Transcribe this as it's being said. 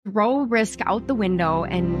throw risk out the window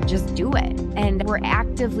and just do it. And we're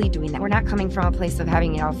actively doing that. We're not coming from a place of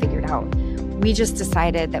having it all figured out. We just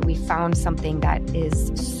decided that we found something that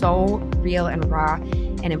is so real and raw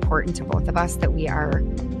and important to both of us that we are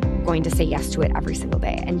going to say yes to it every single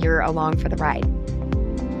day. And you're along for the ride.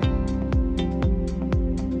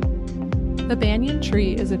 The banyan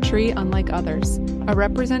tree is a tree unlike others, a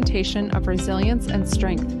representation of resilience and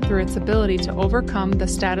strength through its ability to overcome the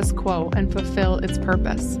status quo and fulfill its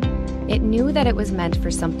purpose. It knew that it was meant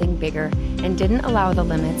for something bigger and didn't allow the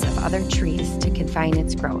limits of other trees to confine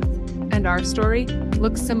its growth. And our story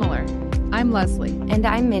looks similar. I'm Leslie. And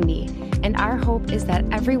I'm Mindy. And our hope is that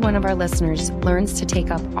every one of our listeners learns to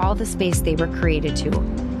take up all the space they were created to,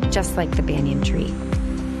 just like the banyan tree.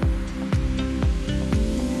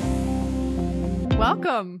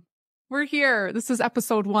 Welcome. We're here. This is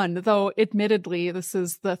episode 1, though admittedly, this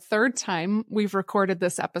is the third time we've recorded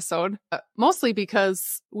this episode, mostly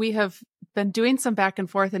because we have been doing some back and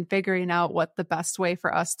forth and figuring out what the best way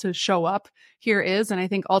for us to show up here is. And I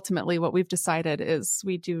think ultimately what we've decided is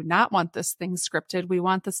we do not want this thing scripted. We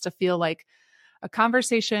want this to feel like a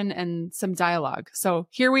conversation and some dialogue. So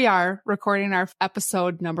here we are recording our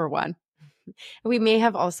episode number 1. We may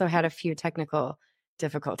have also had a few technical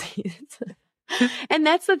difficulties. And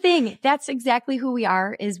that's the thing. That's exactly who we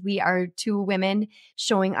are, is we are two women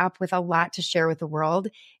showing up with a lot to share with the world,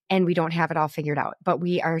 and we don't have it all figured out, but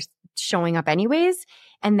we are showing up anyways.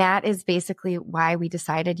 And that is basically why we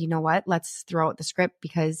decided, you know what, let's throw out the script,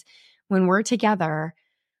 because when we're together,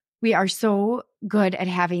 we are so good at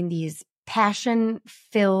having these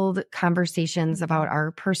passion-filled conversations about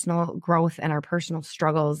our personal growth and our personal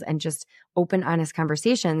struggles and just open, honest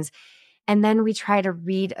conversations. And then we try to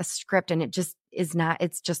read a script and it just is not,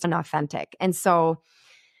 it's just inauthentic. And so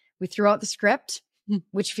we threw out the script,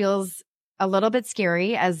 which feels a little bit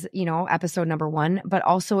scary as, you know, episode number 1, but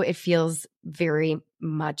also it feels very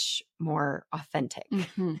much more authentic.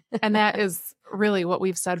 Mm-hmm. And that is really what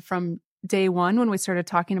we've said from day 1 when we started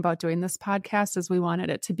talking about doing this podcast, is we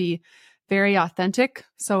wanted it to be very authentic.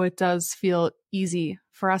 So it does feel easy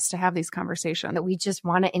for us to have these conversations. That we just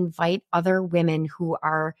want to invite other women who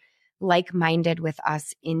are like-minded with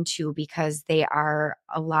us into, because they are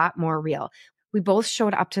a lot more real. We both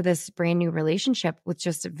showed up to this brand new relationship with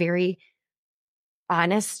just very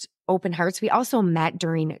honest, open hearts. We also met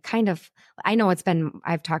during I know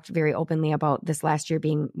I've talked very openly about this last year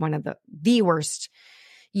being one of the worst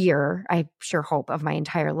year, I sure hope, of my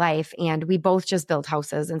entire life. And we both just built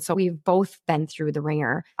houses. And so we've both been through the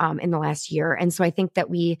ringer in the last year. And so I think that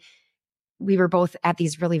we were both at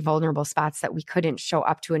these really vulnerable spots that we couldn't show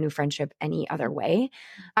up to a new friendship any other way.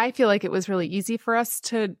 I feel like it was really easy for us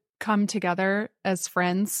to come together as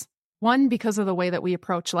friends. One, because of the way that we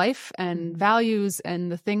approach life and values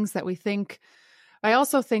and the things that we think. I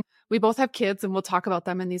also think we both have kids, and we'll talk about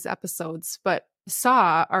them in these episodes, but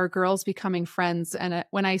saw our girls becoming friends. And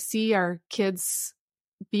when I see our kids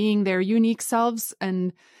being their unique selves,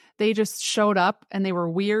 and they just showed up and they were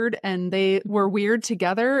weird and they were weird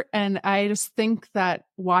together. And I just think that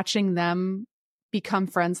watching them become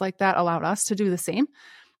friends like that allowed us to do the same.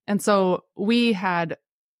 And so we had,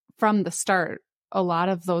 from the start, a lot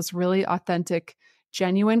of those really authentic,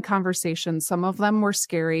 genuine conversations. Some of them were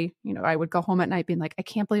scary. You know, I would go home at night being like, I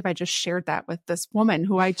can't believe I just shared that with this woman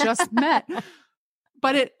who I just met.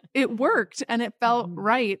 But it worked and it felt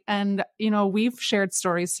right. And, you know, we've shared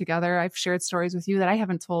stories together. I've shared stories with you that I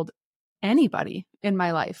haven't told anybody in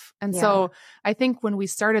my life. And so I think when we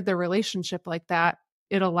started the relationship like that,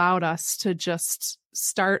 it allowed us to just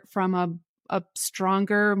start from a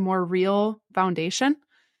stronger, more real foundation.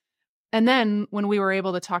 And then when we were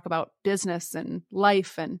able to talk about business and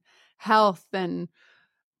life and health and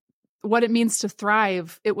what it means to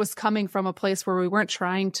thrive, it was coming from a place where we weren't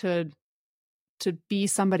trying to be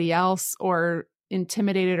somebody else or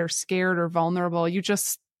intimidated or scared or vulnerable. You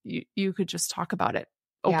could just talk about it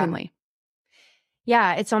openly.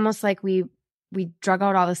 Yeah. It's almost like we drug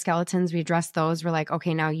out all the skeletons. We addressed those. We're like,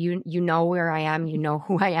 okay, now you know where I am. You know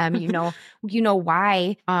who I am. You know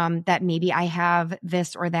why, that maybe I have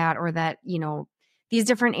this or that, you know, these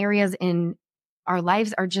different areas in our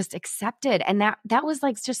lives are just accepted. And that was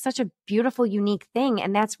like just such a beautiful, unique thing.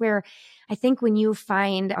 And that's where I think when you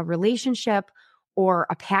find a relationship or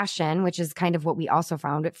a passion, which is kind of what we also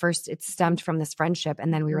found at first, it stemmed from this friendship.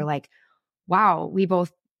 And then we were like, wow, we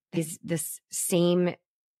both this same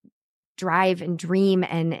drive and dream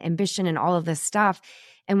and ambition and all of this stuff.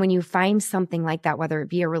 And when you find something like that, whether it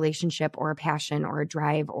be a relationship or a passion or a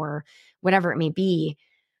drive or whatever it may be,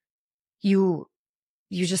 you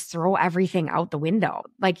just throw everything out the window.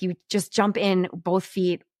 Like you just jump in both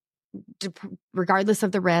feet regardless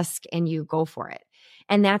of the risk, and you go for it.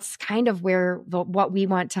 And that's kind of where what we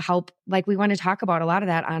want to help, like we want to talk about a lot of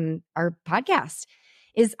that on our podcast,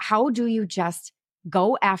 is how do you just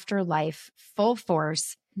go after life full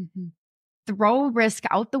force, throw risk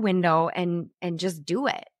out the window and just do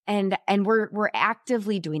it. And we're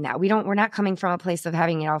actively doing that. We're not coming from a place of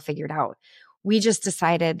having it all figured out. We just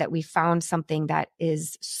decided that we found something that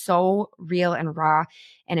is so real and raw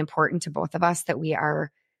and important to both of us that we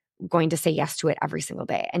are going to say yes to it every single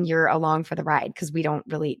day. And you're along for the ride because we don't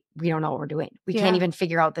know what we're doing. We can't even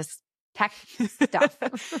figure out this tech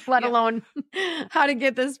stuff, let alone how to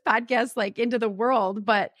get this podcast like into the world.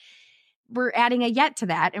 But we're adding a yet to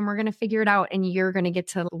that, and we're going to figure it out. And you're going to get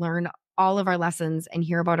to learn all of our lessons and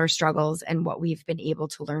hear about our struggles and what we've been able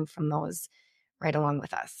to learn from those right along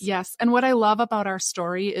with us. Yes. And what I love about our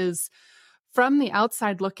story is from the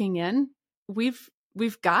outside looking in, we've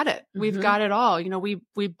got it. We've got it all. You know,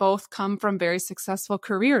 we both come from very successful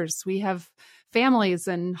careers. We have families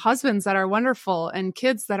and husbands that are wonderful and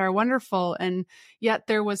kids that are wonderful. And yet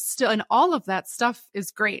there was still, and all of that stuff is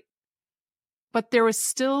great, but there was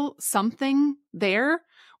still something there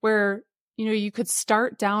where, you know, you could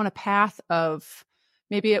start down a path of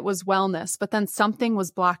maybe it was wellness, but then something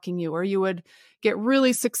was blocking you, or you would get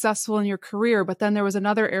really successful in your career, but then there was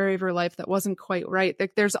another area of your life that wasn't quite right.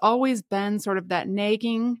 Like there's always been sort of that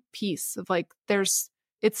nagging piece of like,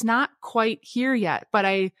 it's not quite here yet, but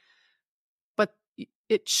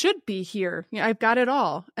it should be here. You know, I've got it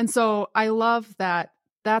all. And so I love that.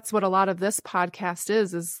 That's what a lot of this podcast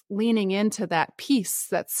is leaning into that piece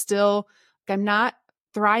that's still, I'm not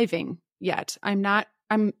thriving yet.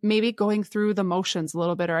 I'm maybe going through the motions a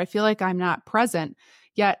little bit, or I feel like I'm not present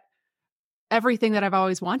yet. Everything that I've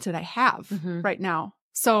always wanted, I have right now.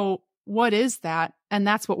 So what is that? And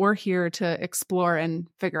that's what we're here to explore and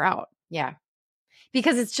figure out. Yeah.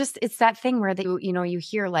 Because it's that thing where you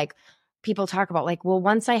hear like people talk about like, well,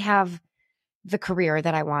 once I have the career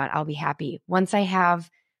that I want, I'll be happy. Once I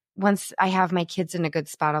have my kids in a good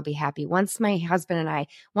spot, I'll be happy. Once I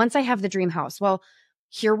have the dream house. Well,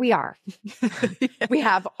 here we are. We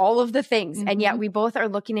have all of the things. And yet we both are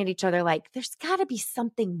looking at each other like, there's got to be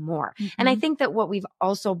something more. And I think that what we've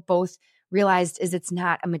also both realized is it's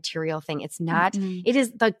not a material thing. It's not, it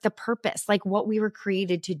is like the purpose, like what we were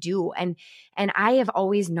created to do. And I have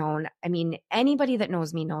always known, I mean, anybody that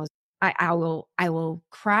knows me knows I will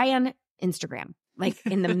cry on Instagram, like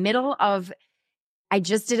in the middle of, I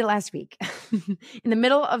just did it last week in the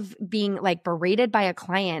middle of being like berated by a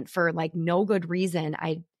client for like no good reason.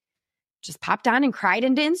 I just popped on and cried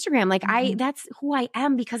into Instagram. Like that's who I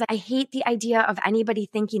am, because I hate the idea of anybody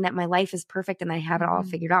thinking that my life is perfect and I have it all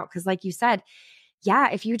figured out. Cause like you said, yeah,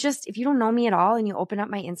 if you don't know me at all and you open up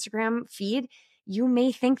my Instagram feed, you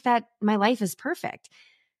may think that my life is perfect.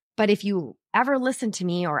 But if you ever listen to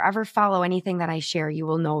me or ever follow anything that I share, you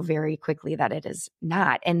will know very quickly that it is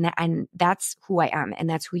not. And that's who I am. And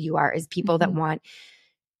that's who you are, is people that want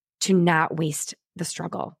to not waste the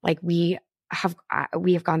struggle. Like we have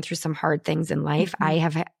gone through some hard things in life.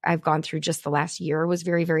 I've gone through, just the last year was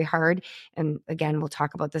very, very hard. And again, we'll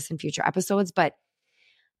talk about this in future episodes, but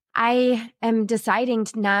I am deciding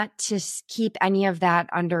not to keep any of that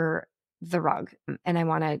under the rug. And I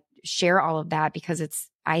want to share all of that because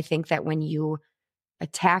I think that when you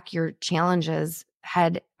attack your challenges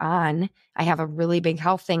head on, I have a really big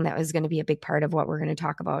health thing that is going to be a big part of what we're going to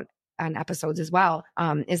talk about on episodes as well,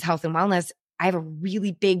 is health and wellness. I have a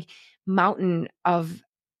really big mountain of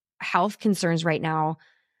health concerns right now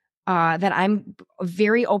that I'm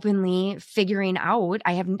very openly figuring out.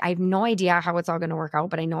 I have no idea how it's all going to work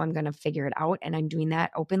out, but I know I'm going to figure it out. And I'm doing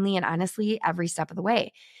that openly and honestly every step of the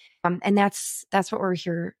way. And that's what we're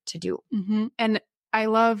here to do. And I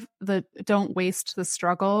love the don't waste the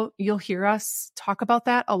struggle. You'll hear us talk about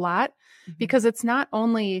that a lot because it's not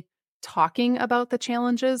only talking about the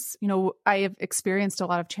challenges. You know, I have experienced a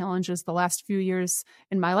lot of challenges the last few years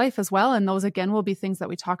in my life as well. And those, again, will be things that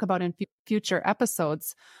we talk about in future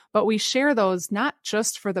episodes. But we share those not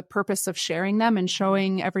just for the purpose of sharing them and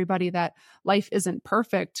showing everybody that life isn't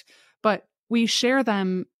perfect, but we share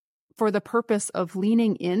them for the purpose of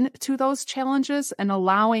leaning into those challenges and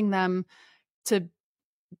allowing them to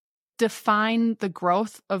define the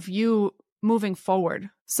growth of you moving forward.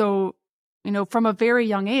 So, you know, from a very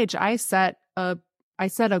young age, I set a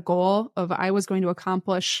goal of I was going to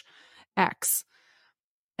accomplish X.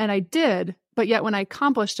 And I did, but yet when I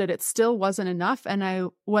accomplished it, it still wasn't enough. And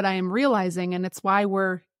what I am realizing, and it's why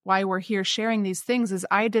we're here sharing these things, is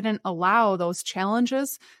I didn't allow those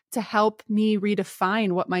challenges to help me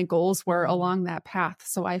redefine what my goals were along that path.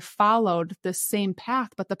 So I followed this same path,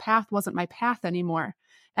 but the path wasn't my path anymore.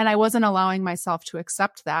 And I wasn't allowing myself to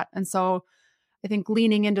accept that. And so I think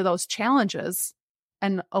leaning into those challenges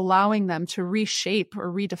and allowing them to reshape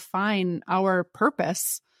or redefine our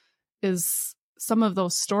purpose is some of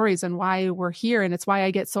those stories and why we're here. And it's why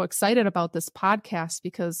I get so excited about this podcast,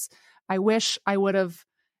 because I wish I would have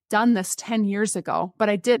done this 10 years ago, but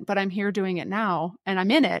I didn't. But I'm here doing it now, and I'm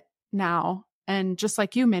in it now. And just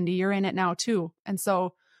like you, Mindy, you're in it now too. And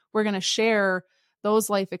so we're going to share those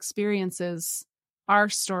life experiences, our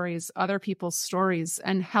stories, other people's stories,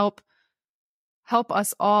 and help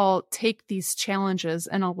us all take these challenges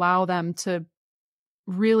and allow them to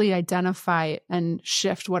really identify and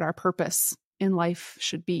shift what our purpose in life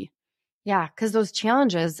should be. Yeah, because those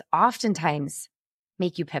challenges oftentimes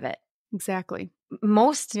make you pivot. Exactly.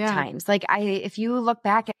 Most times. Like if you look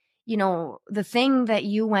back at, the thing that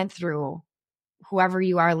you went through, whoever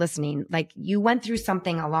you are listening, like you went through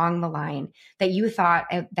something along the line that you thought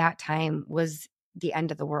at that time was the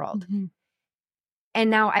end of the world. Mm-hmm. And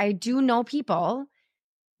now I do know people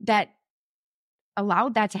that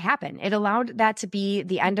allowed that to happen. It allowed that to be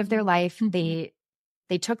the end of their life. Mm-hmm.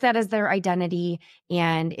 They took that as their identity,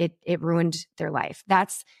 and it ruined their life.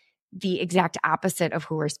 That's the exact opposite of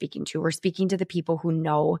who we're speaking to. We're speaking to the people who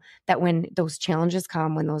know that when those challenges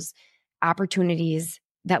come, when those opportunities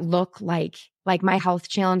that look like my health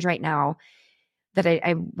challenge right now, that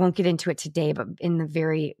I won't get into it today, but in the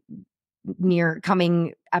very near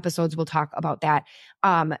coming episodes, we'll talk about that.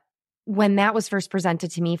 When that was first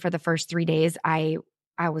presented to me for the first 3 days, I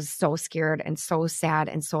was so scared and so sad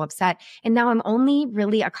and so upset. And now I'm only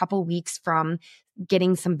really a couple weeks from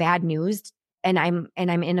getting some bad news, and I'm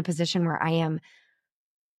in a position where I am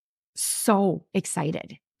so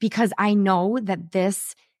excited because I know that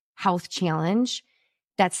this health challenge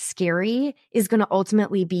that's scary is going to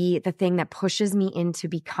ultimately be the thing that pushes me into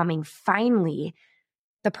becoming finally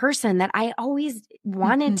the person that I always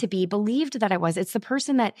wanted to be, believed that I was. It's the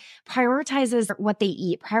person that prioritizes what they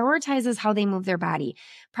eat, prioritizes how they move their body,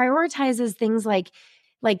 prioritizes things like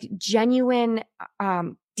genuine,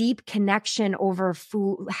 deep connection over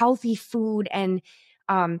food, healthy food, and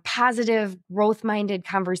positive, growth-minded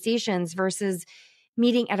conversations versus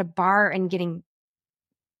meeting at a bar and getting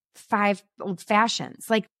 5 old fashions.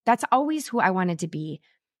 Like that's always who I wanted to be,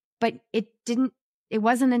 but it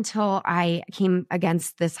wasn't until I came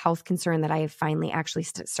against this health concern that I finally actually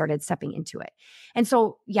started stepping into it. And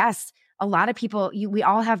so, yes, a lot of people, we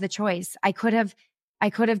all have the choice. I could have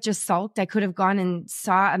just sulked. I could have gone and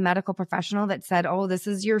saw a medical professional that said, "Oh, this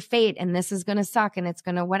is your fate and this is going to suck and it's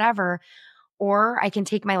going to whatever." Or I can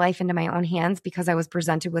take my life into my own hands because I was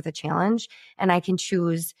presented with a challenge, and I can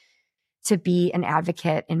choose to be an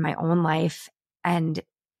advocate in my own life and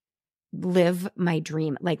live my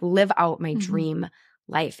dream, like live out my dream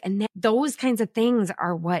life. And those kinds of things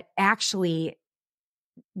are what actually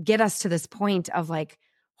get us to this point of like,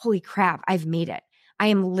 holy crap, I've made it. I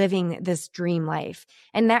am living this dream life.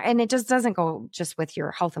 And it just doesn't go just with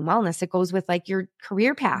your health and wellness. It goes with like your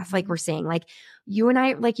career path. Like we're saying, like you and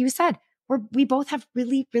I, like you said, we both have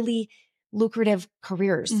really, really lucrative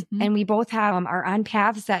careers, and we both have are on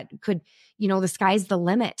paths that could, the sky's the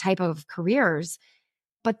limit type of careers.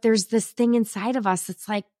 But there's this thing inside of us that's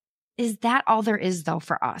like, is that all there is though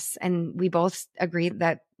for us? And we both agree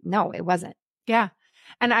that no, it wasn't. Yeah.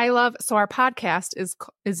 And so our podcast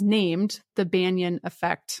is named the Banyan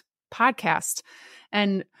Effect Podcast.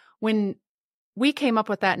 And when we came up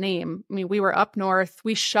with that name, I mean, we were up north,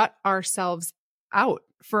 we shut ourselves out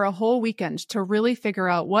for a whole weekend to really figure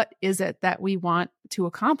out what is it that we want to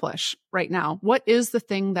accomplish right now? What is the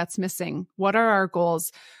thing that's missing? What are our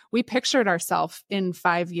goals? We pictured ourselves in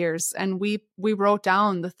 5 years, and we wrote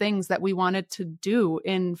down the things that we wanted to do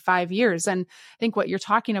in 5 years. And I think what you're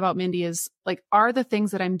talking about, Mindy, is like, are the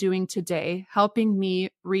things that I'm doing today helping me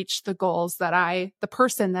reach the goals the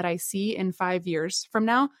person that I see in 5 years from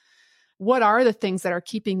now? What are the things that are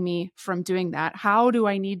keeping me from doing that? How do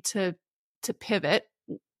I need to pivot?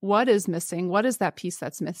 What is missing? What is that piece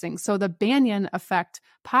that's missing? So the Banyan Effect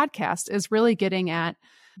podcast is really getting at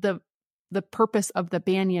the purpose of the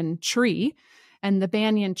banyan tree. And the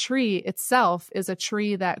banyan tree itself is a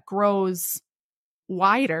tree that grows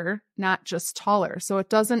wider, not just taller. So it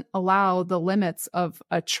doesn't allow the limits of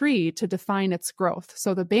a tree to define its growth.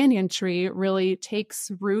 So the banyan tree really takes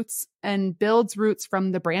roots and builds roots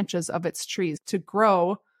from the branches of its trees to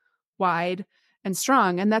grow wide and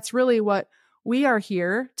strong. And that's really what we are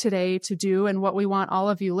here today to do. And what we want all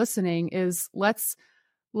of you listening is let's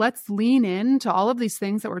lean into all of these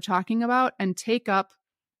things that we're talking about and take up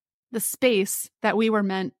the space that we were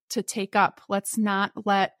meant to take up. Let's not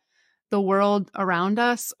let the world around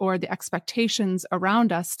us or the expectations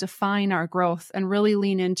around us define our growth and really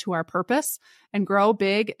lean into our purpose and grow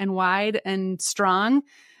big and wide and strong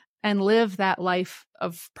and live that life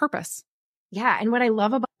of purpose. Yeah. And what I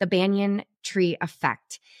love about the banyan tree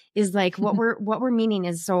effect is like what we're meaning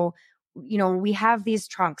is, so, we have these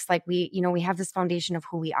trunks, like we have this foundation of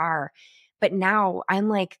who we are, but now I'm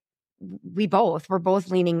like, we're both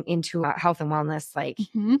leaning into health and wellness. Like,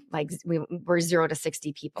 we're 0 to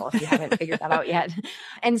 60 people, if you haven't figured that out yet.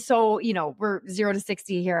 And so, we're 0 to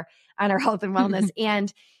 60 here on our health and wellness.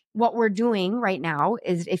 And what we're doing right now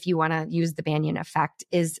is, if you want to use the banyan effect,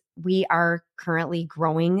 is we are currently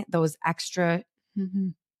growing those extra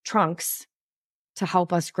trunks to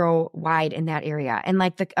help us grow wide in that area. And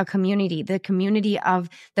like the community of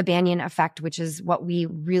the banyan effect, which is what we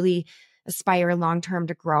really aspire long-term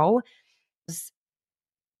to grow.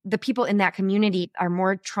 The people in that community are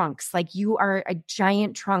more trunks. Like, you are a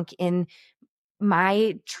giant trunk in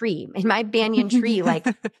my tree, in my banyan tree, like,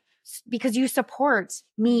 because you support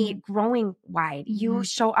me growing wide. You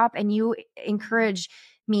show up and you encourage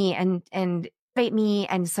me and invite me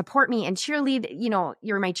and support me and cheerlead,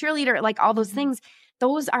 you're my cheerleader, like all those things.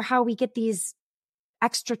 Those are how we get these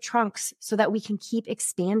extra trunks so that we can keep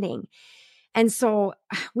expanding. And so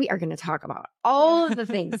we are going to talk about all of the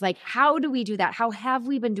things, like, how do we do that? How have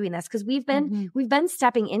we been doing this? Because we've been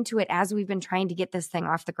stepping into it as we've been trying to get this thing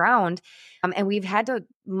off the ground, and we've had to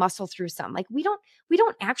muscle through some. Like, we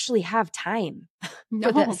don't actually have time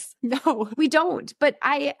for this. No, we don't. But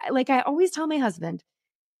I always tell my husband,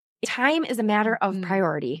 time is a matter of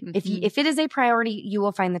priority. If it is a priority, you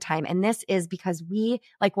will find the time. And this is because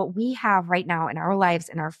what we have right now in our lives,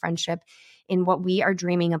 in our friendship, in what we are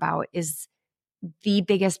dreaming about is the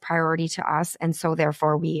biggest priority to us. And so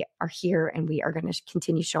therefore we are here and we are going to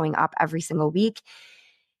continue showing up every single week.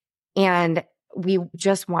 And we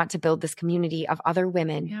just want to build this community of other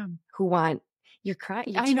women who want. You're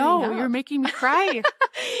crying. I know, you're making me cry.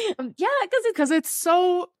 Because it's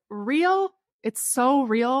so real. It's so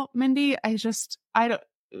real, Mindy. I don't,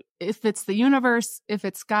 if it's the universe, if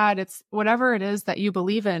it's God, it's whatever it is that you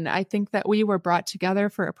believe in. I think that we were brought together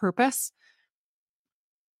for a purpose.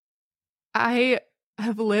 I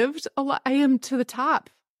have lived a lot. I am to the top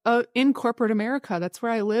in corporate America. That's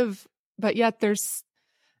where I live. But yet there's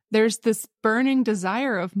this burning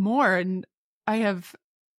desire of more. And I have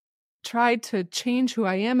tried to change who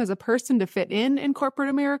I am as a person to fit in corporate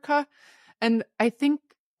America. And I think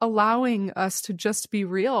allowing us to just be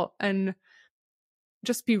real and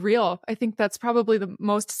just be real. I think that's probably the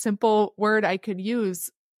most simple word I could use.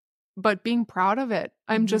 But being proud of it,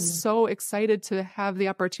 I'm just so excited to have the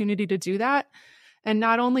opportunity to do that. And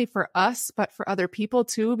not only for us, but for other people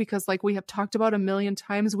too, because like we have talked about a million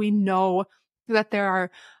times, we know that there are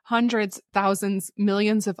hundreds, thousands,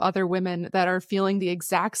 millions of other women that are feeling the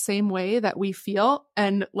exact same way that we feel.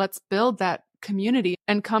 And let's build that community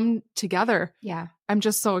and come together. Yeah. I'm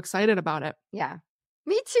just so excited about it. Yeah.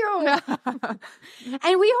 Me too.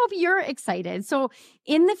 And we hope you're excited. So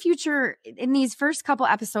in the future, in these first couple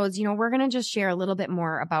episodes, we're going to just share a little bit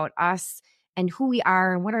more about us and who we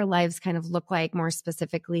are and what our lives kind of look like more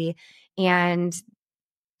specifically, and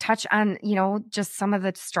touch on, just some of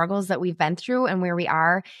the struggles that we've been through and where we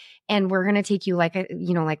are. And we're going to take you,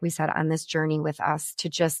 like we said, on this journey with us to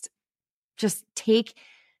just take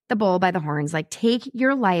the bull by the horns, like take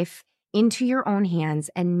your life into your own hands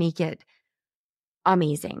and make it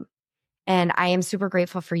amazing. And I am super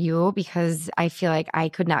grateful for you, because I feel like I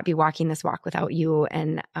could not be walking this walk without you.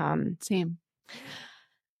 And same.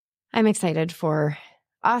 I'm excited for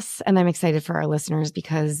us and I'm excited for our listeners,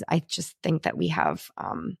 because I just think that we have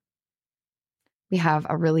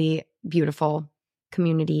a really beautiful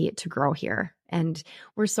community to grow here. And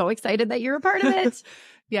we're so excited that you're a part of it.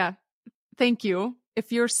 Yeah. Thank you.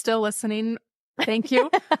 If you're still listening, thank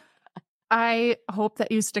you. I hope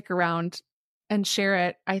that you stick around and share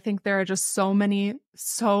it. I think there are just so many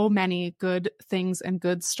good things and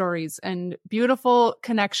good stories and beautiful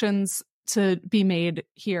connections to be made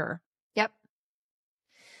here. Yep.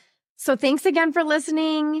 So thanks again for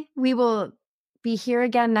listening. We will be here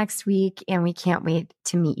again next week, and we can't wait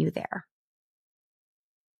to meet you there.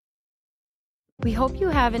 We hope you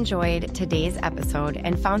have enjoyed today's episode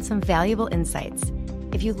and found some valuable insights.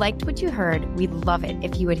 If you liked what you heard, we'd love it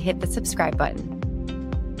if you would hit the subscribe button.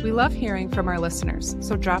 We love hearing from our listeners,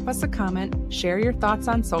 so drop us a comment, share your thoughts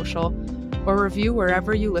on social, or review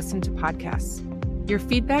wherever you listen to podcasts. Your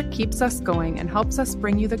feedback keeps us going and helps us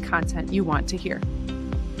bring you the content you want to hear.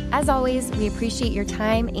 As always, we appreciate your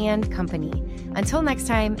time and company. Until next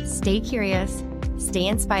time, stay curious, stay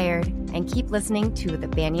inspired, and keep listening to the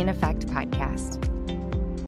Banyan Effect podcast.